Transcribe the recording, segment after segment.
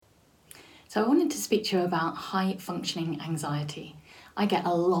So I wanted to speak to you about high functioning anxiety. I get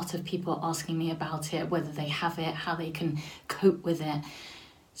a lot of people asking me about it, whether they have it, how they can cope with it.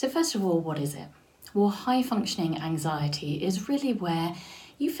 So first of all, what is it? Well, high functioning anxiety is really where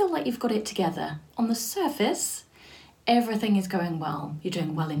you feel like you've got it together. On the surface, everything is going well. You're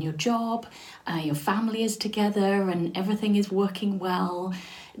doing well in your job, your family is together and everything is working well.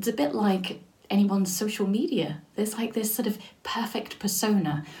 It's a bit like anyone's social media. There's like this sort of perfect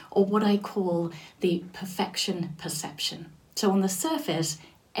persona, or what I call the perfection perception. So on the surface,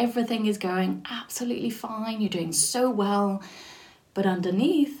 everything is going absolutely fine. You're doing so well. But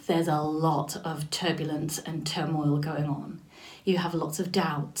underneath, there's a lot of turbulence and turmoil going on. You have lots of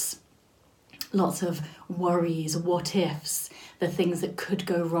doubts, lots of worries, what ifs, the things that could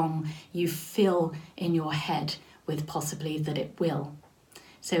go wrong. You fill in your head with possibly that it will.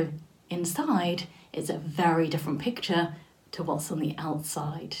 So inside, it's a very different picture to what's on the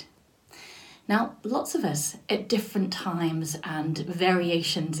outside. Now, lots of us at different times and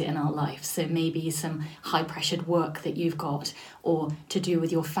variations in our life, so maybe some high-pressured work that you've got, or to do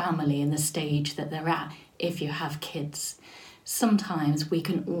with your family in the stage that they're at if you have kids. Sometimes we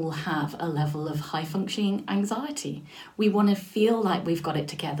can all have a level of high-functioning anxiety. We want to feel like we've got it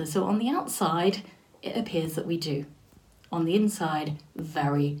together, so on the outside, it appears that we do. On the inside,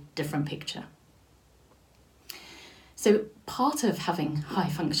 very different picture. So part of having high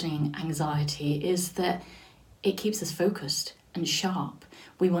functioning anxiety is that it keeps us focused and sharp.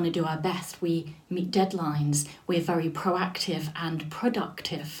 We want to do our best. We meet deadlines. We're very proactive and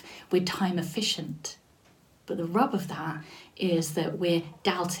productive. We're time efficient. But the rub of that is that we're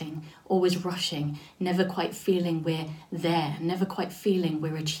doubting, always rushing, never quite feeling we're there, never quite feeling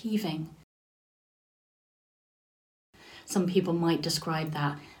we're achieving. Some people might describe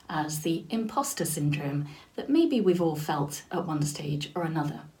that as the imposter syndrome that maybe we've all felt at one stage or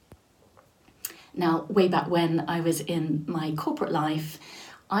another. Now, way back when I was in my corporate life,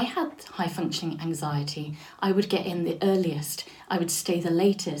 I had high functioning anxiety. I would get in the earliest, I would stay the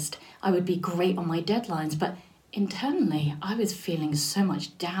latest, I would be great on my deadlines, but internally I was feeling so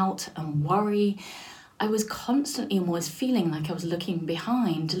much doubt and worry. I was constantly almost feeling like I was looking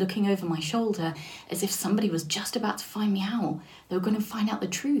behind, looking over my shoulder, as if somebody was just about to find me out. They were going to find out the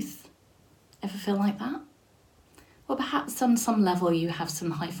truth. Ever feel like that? Well, perhaps on some level you have some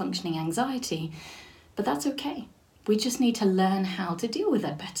high-functioning anxiety, but that's okay. We just need to learn how to deal with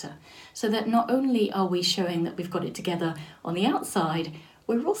it better, so that not only are we showing that we've got it together on the outside,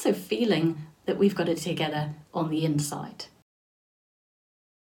 we're also feeling that we've got it together on the inside.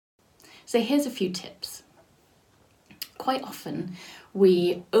 So here's a few tips. Quite often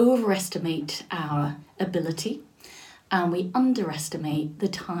we overestimate our ability and we underestimate the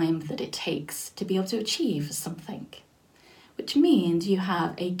time that it takes to be able to achieve something, which means you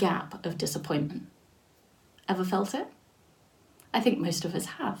have a gap of disappointment. Ever felt it? I think most of us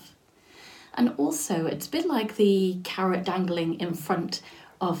have. And also it's a bit like the carrot dangling in front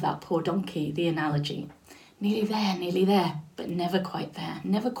of that poor donkey, the analogy. Nearly there, but never quite there,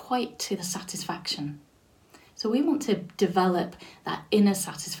 never quite to the satisfaction. So we want to develop that inner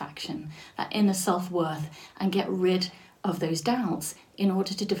satisfaction, that inner self-worth, and get rid of those doubts in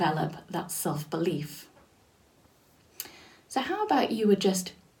order to develop that self-belief. So how about you were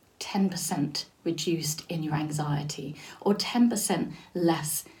just 10% reduced in your anxiety, or 10%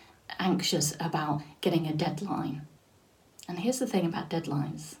 less anxious about getting a deadline? And here's the thing about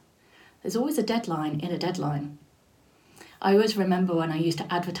deadlines. There's always a deadline in a deadline. I always remember when I used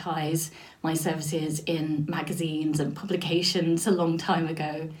to advertise my services in magazines and publications a long time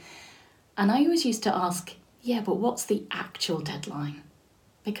ago. And I always used to ask, yeah, but what's the actual deadline?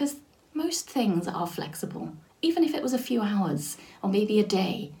 Because most things are flexible. Even if it was a few hours or maybe a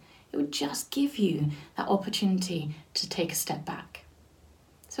day, it would just give you that opportunity to take a step back.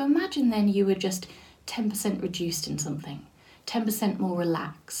 So imagine then you were just 10% reduced in something, 10% more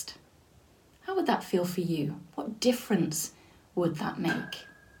relaxed. How would that feel for you? What difference would that make?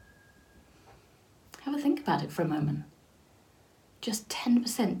 Have a think about it for a moment. Just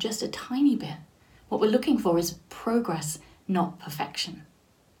 10%, just a tiny bit. What we're looking for is progress, not perfection.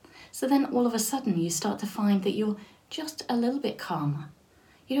 So then all of a sudden you start to find that you're just a little bit calmer.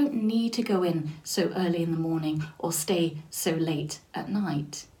 You don't need to go in so early in the morning or stay so late at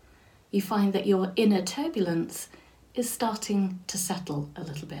night. You find that your inner turbulence is starting to settle a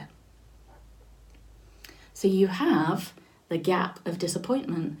little bit. So you have the gap of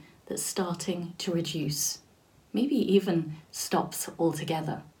disappointment that's starting to reduce, maybe even stops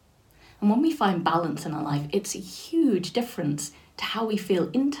altogether. And when we find balance in our life, it's a huge difference to how we feel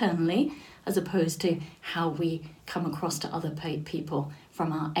internally as opposed to how we come across to other people from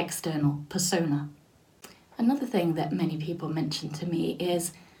from our external persona. Another thing that many people mention to me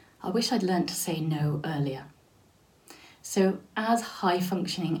is, I wish I'd learned to say no earlier. So as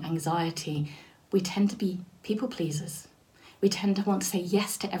high-functioning anxiety, we tend to be people pleasers. We tend to want to say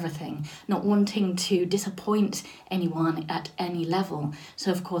yes to everything, not wanting to disappoint anyone at any level.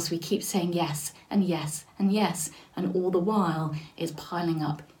 So of course we keep saying yes and yes and yes, and all the while it's piling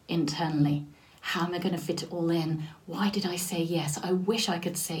up internally. How am I going to fit it all in? Why did I say yes? I wish I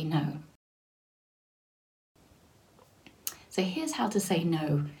could say no. So here's how to say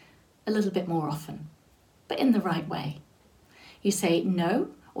no a little bit more often, but in the right way. You say no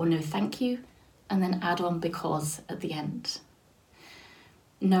or no thank you, and then add on because at the end.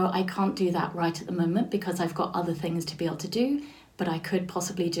 No, I can't do that right at the moment because I've got other things to be able to do, but I could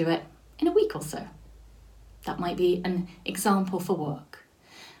possibly do it in a week or so. That might be an example for work.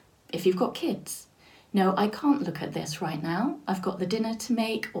 If you've got kids, no, I can't look at this right now. I've got the dinner to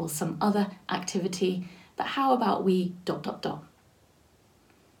make or some other activity, but how about we ...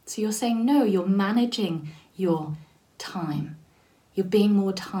 So you're saying no, you're managing your time. You're being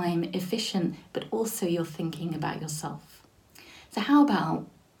more time efficient, but also you're thinking about yourself. So how about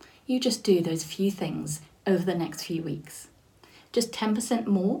you just do those few things over the next few weeks? Just 10%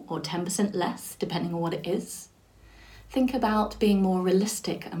 more or 10% less, depending on what it is. Think about being more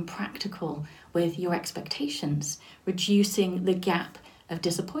realistic and practical with your expectations, reducing the gap of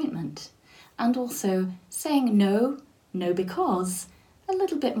disappointment, and also saying no because, a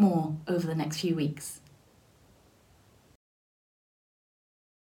little bit more over the next few weeks.